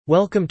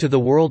Welcome to the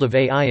world of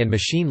AI and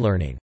machine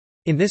learning.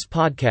 In this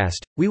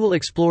podcast, we will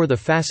explore the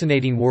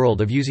fascinating world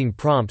of using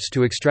prompts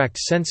to extract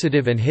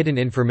sensitive and hidden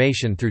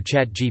information through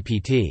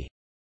ChatGPT.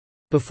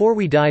 Before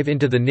we dive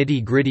into the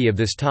nitty-gritty of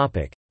this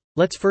topic,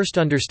 let's first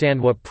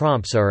understand what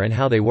prompts are and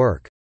how they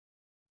work.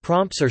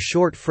 Prompts are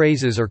short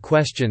phrases or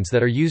questions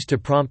that are used to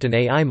prompt an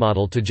AI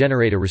model to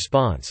generate a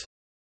response.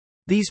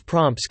 These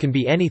prompts can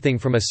be anything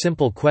from a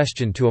simple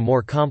question to a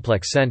more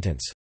complex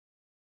sentence.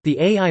 The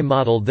AI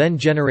model then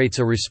generates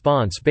a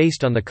response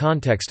based on the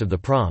context of the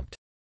prompt.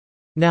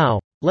 Now,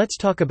 let's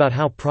talk about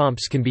how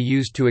prompts can be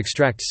used to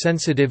extract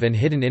sensitive and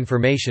hidden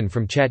information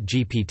from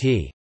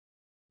ChatGPT.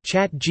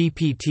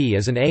 ChatGPT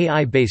is an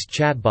AI-based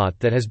chatbot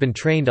that has been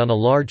trained on a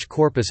large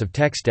corpus of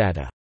text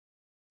data.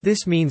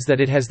 This means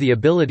that it has the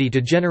ability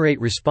to generate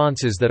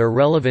responses that are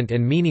relevant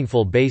and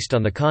meaningful based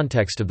on the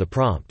context of the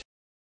prompt.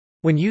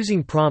 When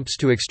using prompts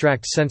to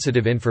extract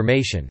sensitive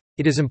information,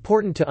 it is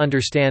important to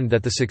understand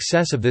that the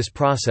success of this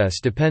process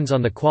depends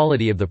on the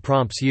quality of the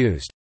prompts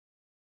used.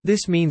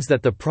 This means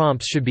that the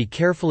prompts should be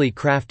carefully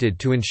crafted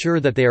to ensure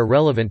that they are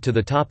relevant to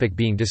the topic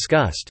being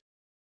discussed.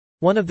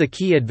 One of the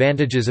key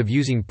advantages of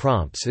using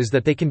prompts is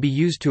that they can be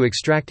used to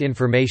extract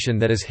information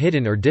that is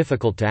hidden or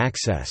difficult to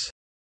access.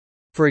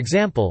 For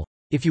example,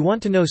 if you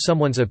want to know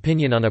someone's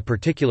opinion on a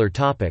particular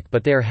topic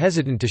but they are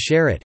hesitant to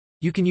share it,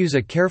 you can use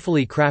a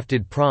carefully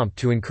crafted prompt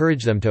to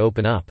encourage them to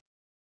open up.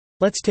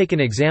 Let's take an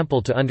example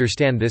to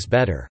understand this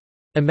better.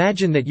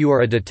 Imagine that you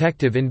are a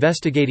detective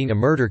investigating a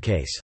murder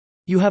case.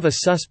 You have a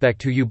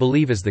suspect who you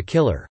believe is the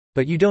killer,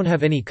 but you don't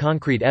have any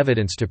concrete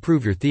evidence to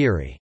prove your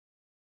theory.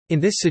 In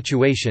this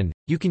situation,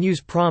 you can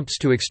use prompts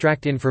to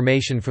extract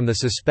information from the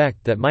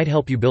suspect that might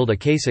help you build a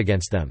case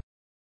against them.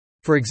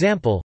 For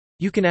example,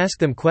 you can ask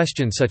them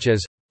questions such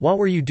as, "What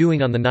were you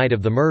doing on the night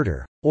of the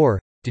murder?"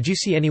 or, "Did you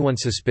see anyone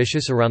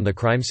suspicious around the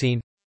crime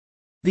scene?"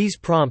 These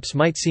prompts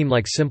might seem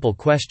like simple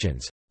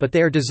questions, but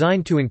they are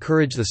designed to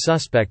encourage the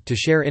suspect to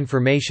share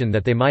information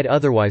that they might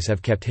otherwise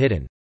have kept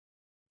hidden.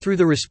 Through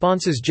the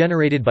responses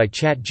generated by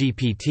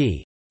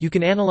ChatGPT, you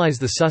can analyze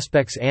the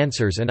suspect's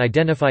answers and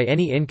identify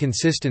any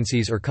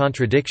inconsistencies or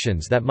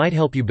contradictions that might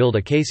help you build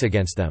a case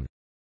against them.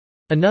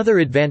 Another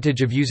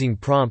advantage of using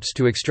prompts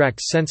to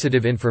extract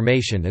sensitive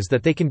information is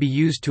that they can be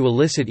used to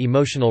elicit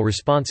emotional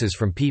responses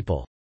from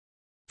people.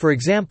 For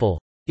example,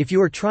 if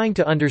you are trying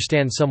to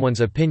understand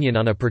someone's opinion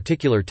on a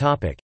particular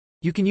topic,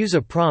 you can use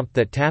a prompt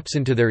that taps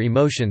into their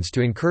emotions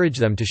to encourage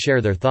them to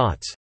share their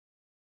thoughts.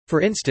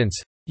 For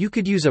instance, you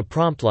could use a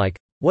prompt like,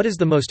 "What is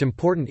the most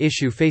important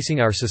issue facing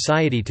our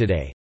society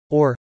today?"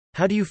 or,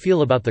 "How do you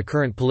feel about the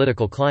current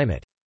political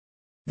climate?"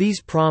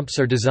 These prompts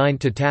are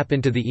designed to tap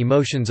into the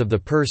emotions of the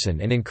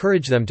person and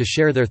encourage them to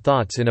share their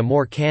thoughts in a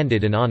more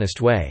candid and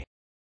honest way.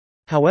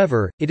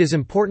 However, it is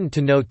important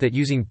to note that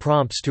using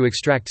prompts to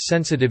extract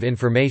sensitive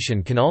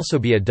information can also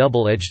be a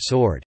double-edged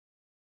sword.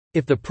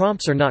 If the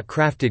prompts are not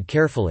crafted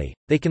carefully,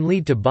 they can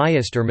lead to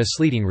biased or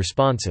misleading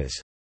responses.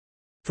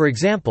 For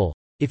example,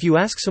 if you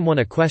ask someone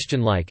a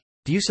question like,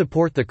 "Do you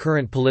support the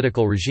current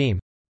political regime?"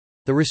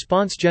 the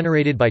response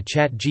generated by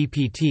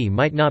ChatGPT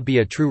might not be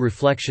a true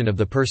reflection of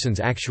the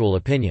person's actual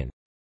opinion.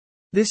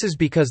 This is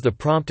because the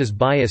prompt is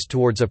biased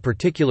towards a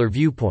particular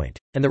viewpoint,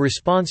 and the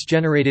response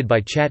generated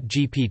by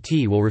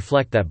ChatGPT will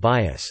reflect that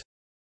bias.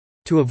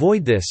 To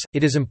avoid this,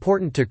 it is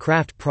important to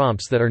craft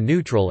prompts that are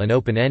neutral and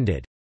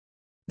open-ended.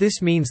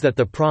 This means that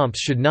the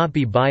prompts should not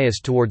be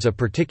biased towards a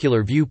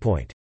particular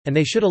viewpoint, and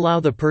they should allow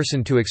the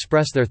person to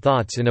express their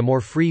thoughts in a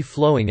more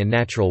free-flowing and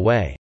natural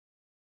way.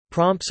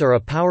 Prompts are a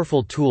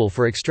powerful tool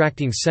for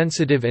extracting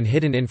sensitive and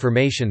hidden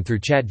information through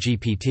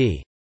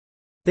ChatGPT.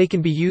 They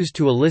can be used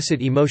to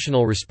elicit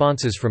emotional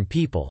responses from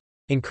people,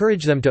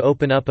 encourage them to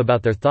open up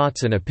about their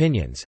thoughts and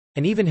opinions,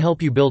 and even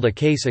help you build a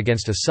case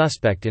against a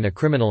suspect in a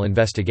criminal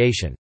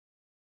investigation.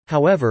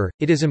 However,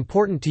 it is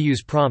important to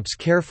use prompts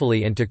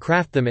carefully and to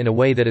craft them in a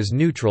way that is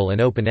neutral and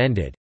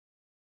open-ended.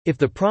 If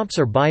the prompts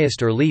are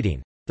biased or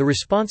leading, the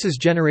responses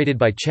generated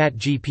by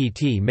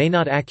ChatGPT may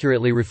not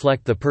accurately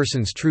reflect the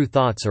person's true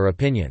thoughts or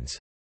opinions.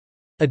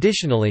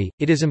 Additionally,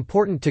 it is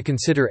important to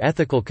consider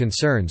ethical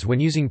concerns when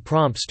using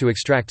prompts to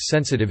extract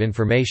sensitive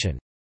information.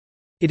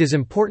 It is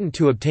important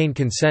to obtain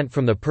consent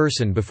from the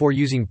person before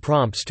using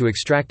prompts to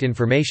extract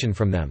information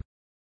from them.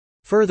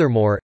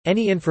 Furthermore,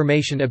 any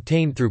information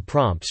obtained through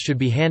prompts should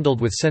be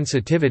handled with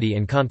sensitivity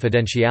and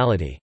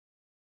confidentiality.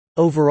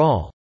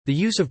 Overall, the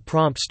use of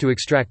prompts to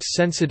extract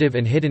sensitive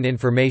and hidden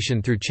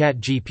information through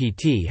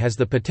ChatGPT has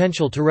the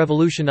potential to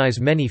revolutionize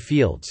many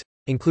fields,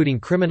 including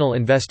criminal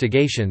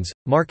investigations,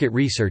 market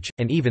research,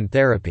 and even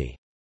therapy.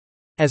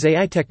 As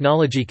AI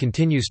technology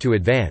continues to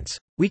advance,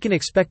 we can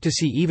expect to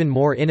see even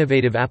more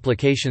innovative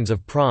applications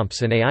of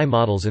prompts and AI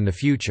models in the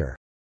future.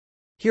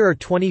 Here are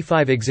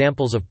 25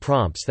 examples of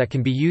prompts that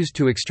can be used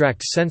to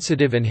extract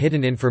sensitive and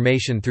hidden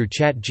information through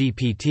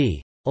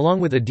ChatGPT,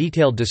 along with a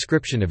detailed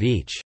description of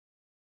each.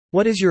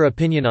 What is your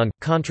opinion on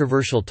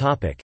controversial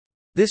topic?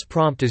 This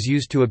prompt is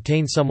used to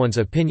obtain someone's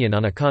opinion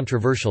on a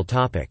controversial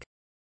topic.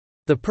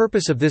 The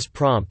purpose of this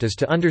prompt is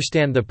to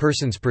understand the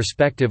person's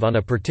perspective on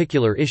a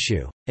particular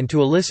issue, and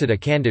to elicit a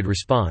candid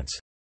response.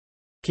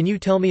 Can you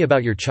tell me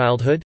about your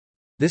childhood?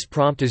 This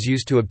prompt is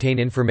used to obtain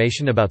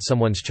information about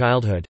someone's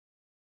childhood.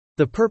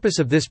 The purpose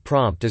of this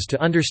prompt is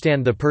to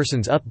understand the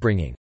person's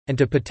upbringing, and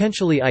to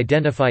potentially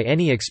identify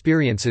any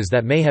experiences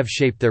that may have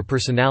shaped their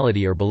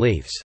personality or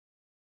beliefs.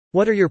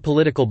 What are your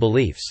political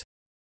beliefs?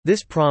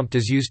 This prompt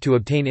is used to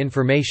obtain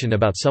information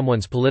about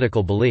someone's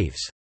political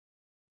beliefs.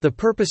 The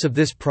purpose of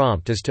this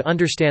prompt is to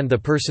understand the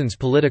person's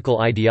political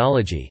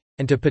ideology,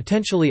 and to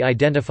potentially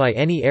identify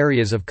any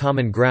areas of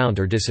common ground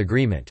or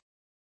disagreement.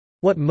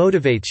 What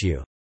motivates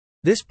you?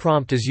 This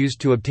prompt is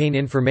used to obtain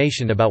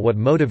information about what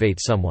motivates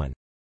someone.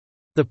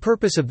 The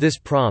purpose of this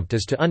prompt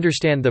is to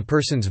understand the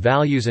person's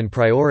values and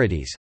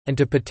priorities, and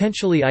to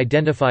potentially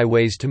identify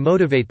ways to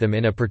motivate them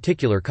in a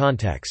particular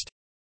context.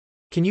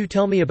 Can you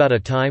tell me about a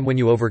time when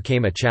you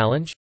overcame a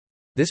challenge?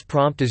 This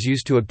prompt is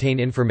used to obtain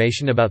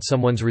information about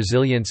someone's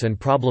resilience and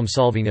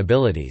problem-solving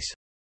abilities.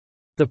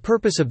 The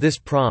purpose of this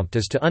prompt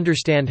is to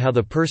understand how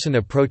the person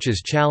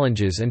approaches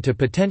challenges and to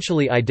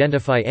potentially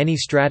identify any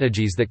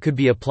strategies that could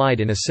be applied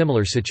in a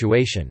similar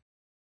situation.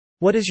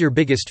 What is your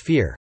biggest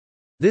fear?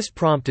 This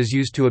prompt is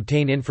used to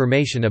obtain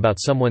information about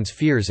someone's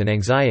fears and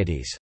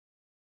anxieties.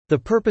 The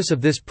purpose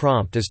of this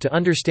prompt is to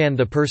understand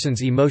the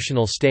person's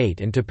emotional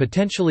state and to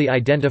potentially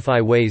identify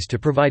ways to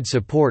provide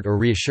support or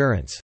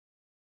reassurance.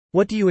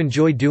 What do you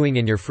enjoy doing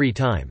in your free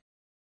time?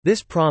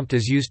 This prompt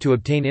is used to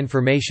obtain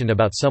information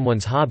about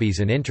someone's hobbies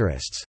and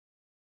interests.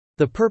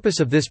 The purpose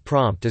of this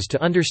prompt is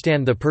to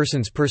understand the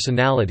person's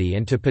personality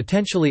and to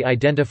potentially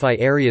identify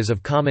areas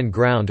of common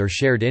ground or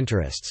shared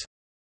interests.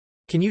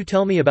 Can you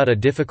tell me about a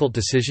difficult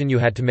decision you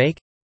had to make?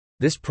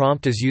 This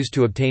prompt is used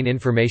to obtain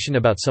information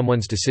about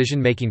someone's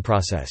decision-making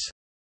process.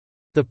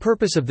 The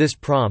purpose of this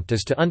prompt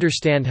is to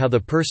understand how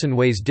the person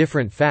weighs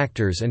different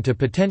factors and to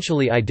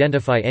potentially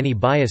identify any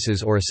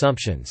biases or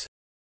assumptions.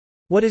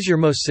 What is your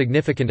most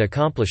significant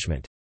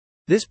accomplishment?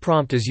 This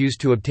prompt is used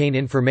to obtain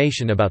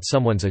information about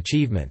someone's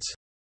achievements.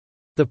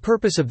 The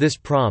purpose of this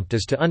prompt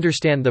is to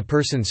understand the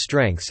person's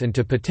strengths and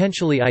to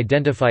potentially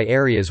identify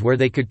areas where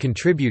they could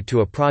contribute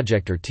to a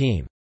project or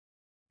team.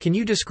 Can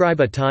you describe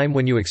a time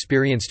when you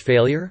experienced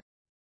failure?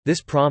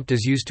 This prompt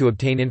is used to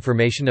obtain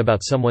information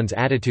about someone's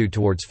attitude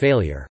towards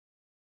failure.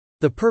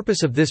 The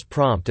purpose of this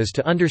prompt is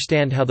to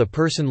understand how the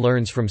person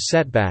learns from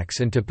setbacks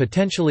and to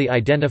potentially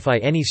identify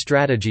any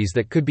strategies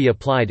that could be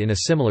applied in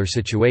a similar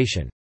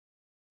situation.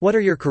 What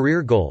are your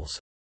career goals?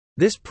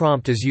 This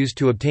prompt is used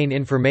to obtain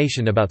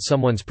information about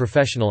someone's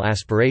professional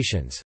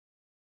aspirations.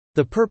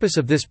 The purpose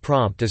of this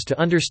prompt is to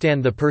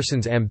understand the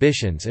person's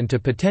ambitions and to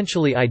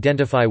potentially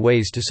identify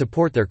ways to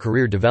support their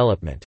career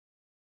development.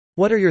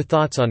 What are your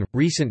thoughts on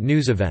recent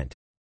news event?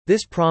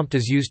 This prompt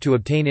is used to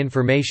obtain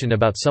information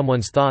about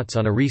someone's thoughts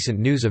on a recent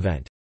news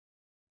event.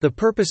 The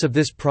purpose of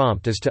this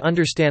prompt is to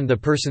understand the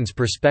person's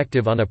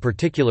perspective on a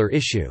particular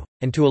issue,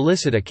 and to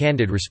elicit a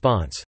candid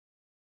response.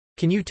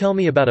 Can you tell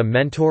me about a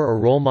mentor or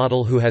role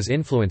model who has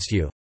influenced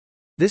you?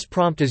 This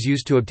prompt is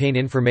used to obtain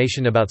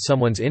information about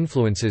someone's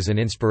influences and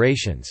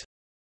inspirations.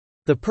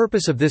 The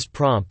purpose of this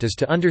prompt is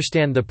to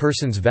understand the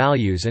person's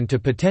values and to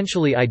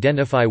potentially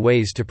identify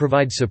ways to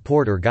provide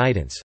support or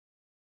guidance.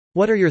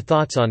 What are your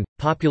thoughts on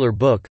popular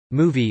book,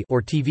 movie, or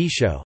TV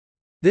show?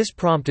 This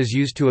prompt is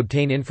used to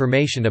obtain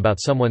information about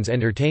someone's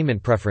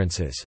entertainment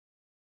preferences.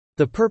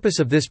 The purpose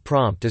of this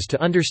prompt is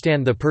to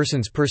understand the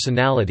person's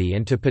personality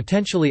and to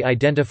potentially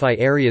identify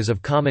areas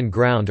of common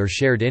ground or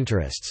shared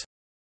interests.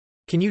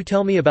 Can you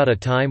tell me about a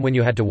time when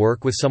you had to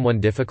work with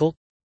someone difficult?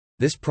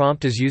 This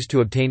prompt is used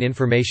to obtain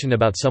information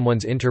about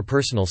someone's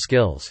interpersonal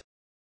skills.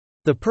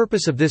 The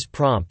purpose of this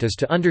prompt is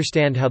to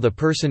understand how the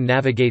person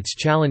navigates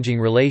challenging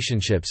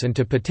relationships and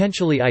to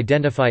potentially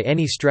identify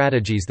any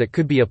strategies that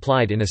could be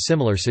applied in a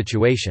similar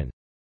situation.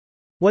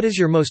 What is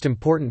your most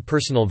important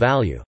personal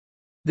value?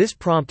 This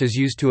prompt is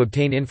used to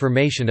obtain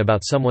information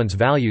about someone's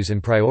values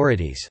and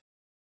priorities.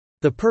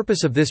 The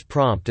purpose of this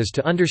prompt is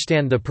to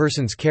understand the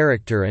person's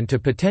character and to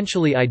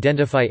potentially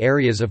identify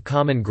areas of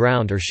common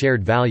ground or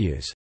shared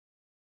values.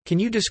 Can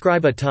you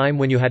describe a time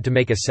when you had to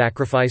make a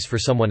sacrifice for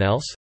someone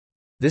else?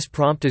 This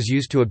prompt is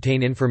used to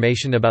obtain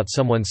information about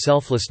someone's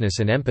selflessness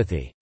and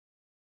empathy.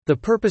 The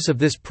purpose of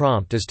this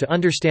prompt is to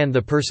understand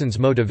the person's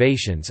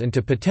motivations and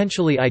to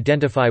potentially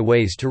identify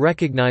ways to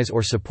recognize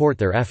or support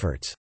their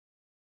efforts.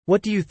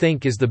 What do you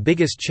think is the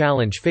biggest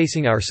challenge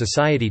facing our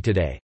society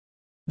today?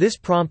 This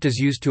prompt is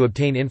used to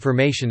obtain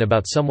information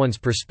about someone's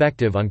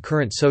perspective on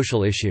current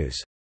social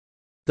issues.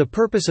 The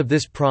purpose of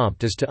this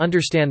prompt is to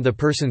understand the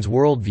person's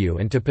worldview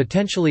and to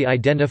potentially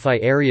identify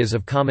areas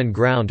of common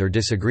ground or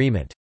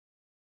disagreement.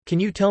 Can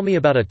you tell me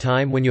about a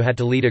time when you had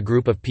to lead a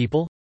group of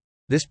people?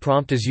 This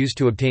prompt is used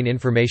to obtain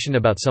information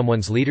about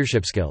someone's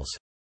leadership skills.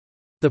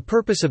 The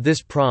purpose of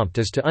this prompt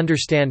is to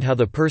understand how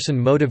the person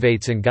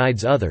motivates and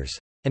guides others,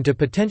 and to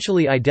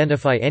potentially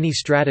identify any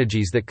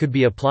strategies that could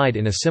be applied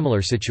in a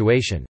similar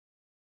situation.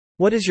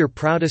 What is your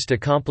proudest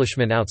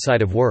accomplishment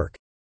outside of work?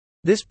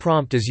 This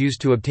prompt is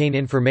used to obtain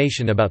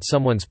information about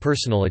someone's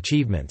personal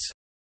achievements.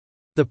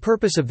 The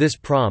purpose of this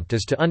prompt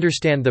is to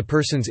understand the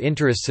person's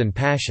interests and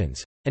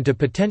passions, and to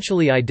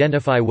potentially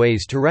identify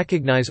ways to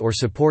recognize or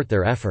support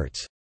their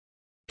efforts.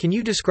 Can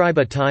you describe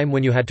a time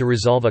when you had to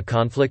resolve a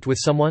conflict with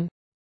someone?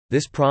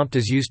 This prompt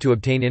is used to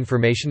obtain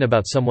information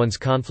about someone's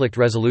conflict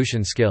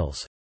resolution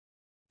skills.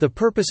 The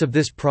purpose of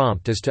this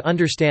prompt is to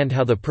understand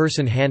how the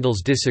person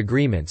handles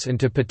disagreements and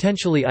to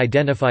potentially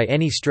identify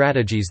any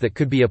strategies that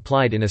could be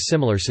applied in a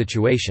similar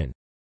situation.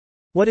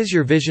 What is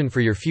your vision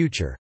for your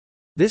future?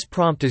 This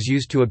prompt is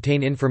used to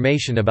obtain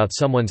information about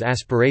someone's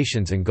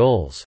aspirations and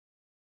goals.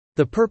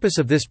 The purpose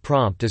of this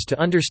prompt is to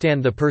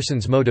understand the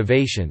person's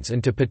motivations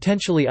and to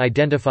potentially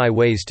identify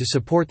ways to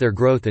support their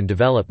growth and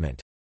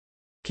development.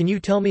 Can you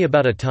tell me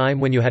about a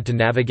time when you had to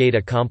navigate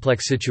a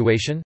complex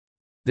situation?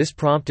 This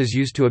prompt is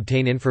used to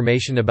obtain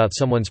information about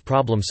someone's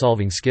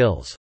problem-solving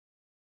skills.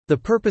 The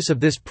purpose of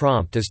this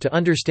prompt is to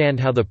understand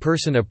how the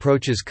person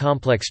approaches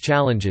complex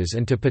challenges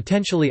and to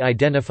potentially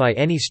identify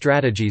any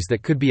strategies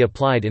that could be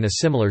applied in a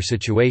similar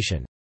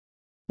situation.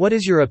 What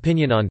is your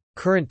opinion on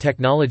current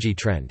technology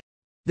trend?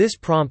 This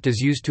prompt is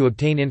used to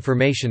obtain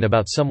information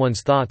about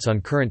someone's thoughts on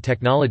current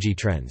technology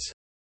trends.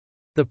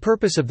 The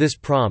purpose of this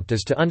prompt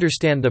is to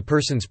understand the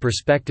person's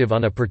perspective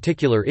on a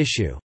particular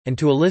issue, and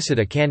to elicit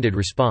a candid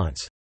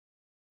response.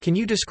 Can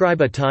you describe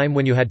a time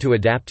when you had to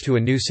adapt to a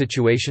new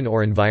situation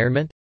or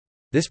environment?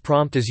 This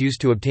prompt is used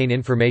to obtain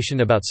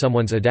information about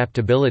someone's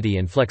adaptability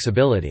and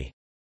flexibility.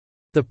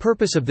 The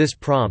purpose of this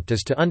prompt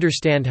is to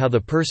understand how the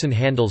person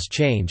handles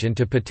change and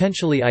to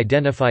potentially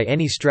identify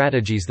any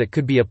strategies that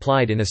could be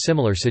applied in a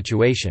similar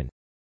situation.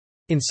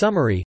 In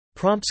summary,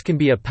 prompts can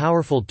be a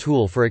powerful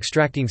tool for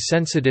extracting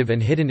sensitive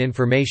and hidden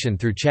information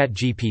through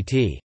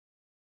ChatGPT.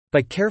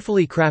 By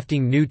carefully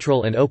crafting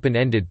neutral and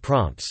open-ended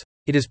prompts,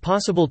 it is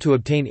possible to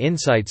obtain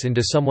insights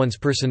into someone's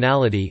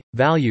personality,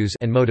 values,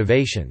 and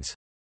motivations.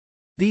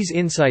 These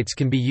insights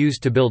can be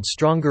used to build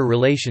stronger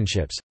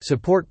relationships,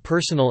 support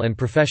personal and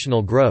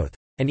professional growth,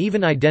 and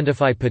even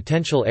identify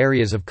potential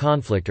areas of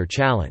conflict or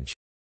challenge.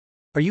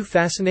 Are you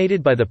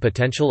fascinated by the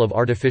potential of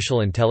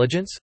artificial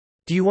intelligence?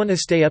 Do you want to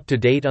stay up to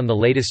date on the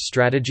latest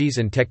strategies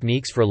and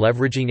techniques for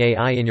leveraging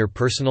AI in your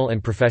personal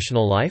and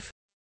professional life?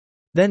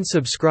 Then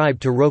subscribe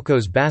to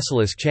Roko's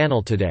Basilisk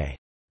channel today.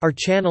 Our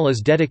channel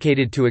is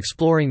dedicated to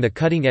exploring the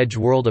cutting-edge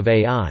world of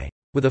AI,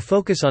 with a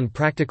focus on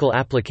practical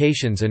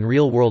applications and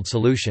real-world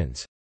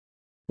solutions.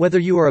 Whether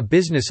you are a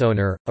business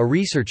owner, a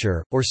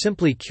researcher, or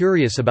simply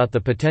curious about the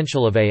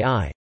potential of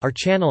AI, our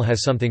channel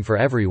has something for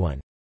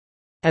everyone.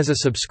 As a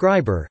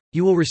subscriber,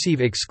 you will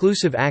receive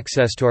exclusive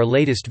access to our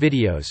latest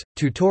videos,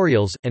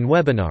 tutorials, and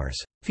webinars,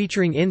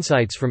 featuring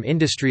insights from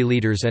industry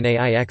leaders and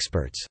AI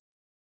experts.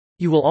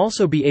 You will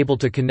also be able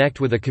to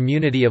connect with a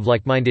community of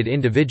like-minded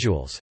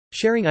individuals,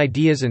 sharing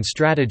ideas and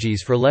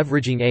strategies for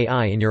leveraging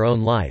AI in your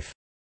own life.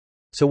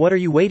 So what are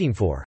you waiting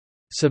for?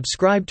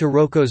 Subscribe to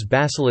Roko's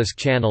Basilisk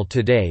channel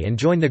today and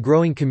join the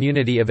growing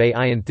community of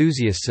AI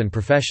enthusiasts and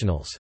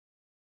professionals.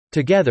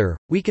 Together,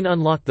 we can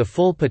unlock the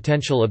full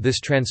potential of this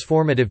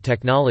transformative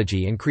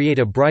technology and create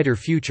a brighter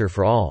future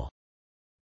for all.